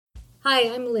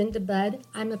Hi, I'm Linda Budd.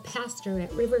 I'm a pastor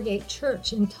at RiverGate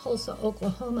Church in Tulsa,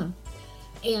 Oklahoma.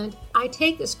 And I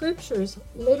take the scriptures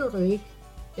literally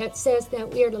that says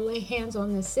that we are to lay hands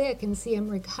on the sick and see them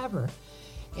recover.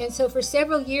 And so for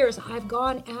several years, I've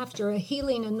gone after a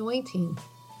healing anointing.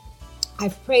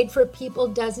 I've prayed for people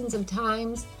dozens of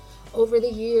times over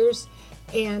the years,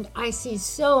 and I see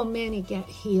so many get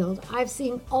healed. I've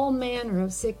seen all manner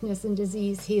of sickness and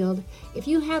disease healed. If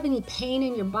you have any pain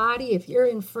in your body, if you're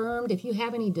infirmed, if you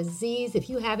have any disease, if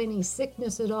you have any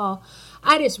sickness at all,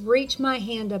 I just reach my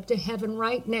hand up to heaven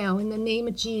right now in the name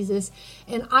of Jesus,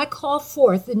 and I call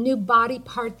forth the new body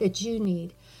part that you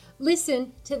need.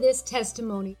 Listen to this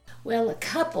testimony. Well, a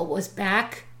couple was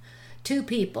back, two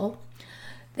people,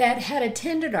 that had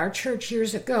attended our church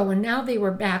years ago, and now they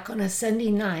were back on a Sunday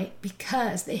night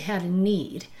because they had a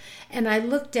need. And I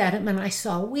looked at them and I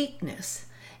saw weakness.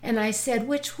 And I said,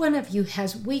 which one of you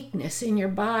has weakness in your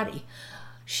body?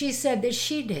 She said that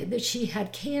she did, that she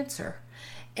had cancer.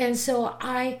 And so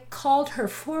I called her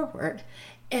forward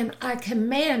and I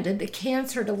commanded the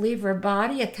cancer to leave her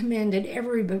body. I commanded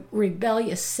every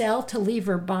rebellious cell to leave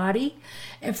her body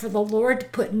and for the Lord to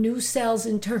put new cells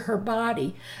into her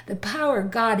body. The power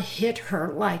of God hit her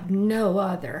like no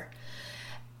other.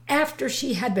 After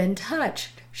she had been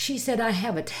touched, she said, I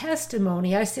have a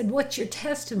testimony. I said, what's your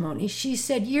testimony? She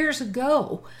said, years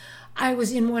ago, I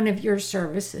was in one of your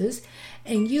services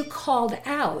and you called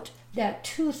out that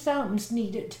 2 thumbs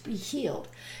needed to be healed.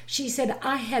 She said,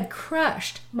 I had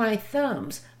crushed my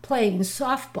thumbs playing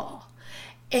softball,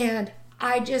 and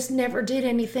I just never did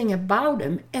anything about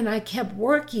them, and I kept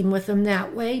working with them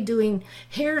that way, doing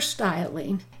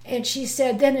hairstyling. And she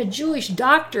said, then a Jewish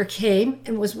doctor came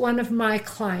and was one of my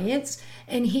clients,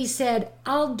 and he said,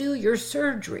 I'll do your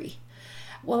surgery.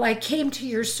 Well, I came to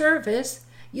your service,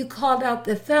 you called out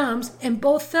the thumbs, and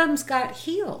both thumbs got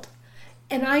healed.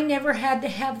 And I never had to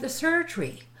have the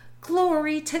surgery.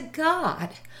 Glory to God.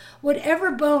 Whatever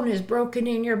bone is broken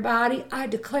in your body, I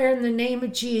declare in the name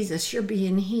of Jesus, you're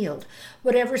being healed.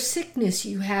 Whatever sickness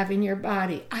you have in your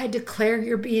body, I declare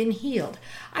you're being healed.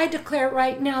 I declare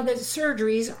right now that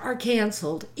surgeries are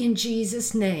canceled in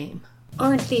Jesus' name.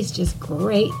 Aren't these just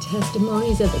great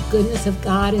testimonies of the goodness of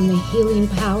God and the healing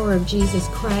power of Jesus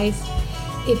Christ?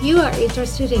 If you are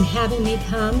interested in having me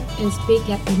come and speak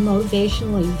at a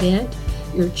motivational event,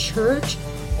 your church,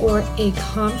 or a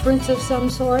conference of some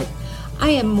sort, I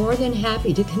am more than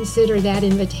happy to consider that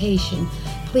invitation.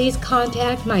 Please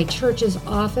contact my church's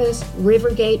office,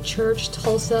 RiverGate Church,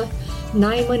 Tulsa,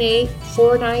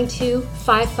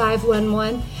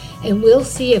 918-492-5511, and we'll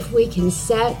see if we can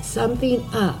set something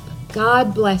up.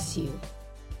 God bless you.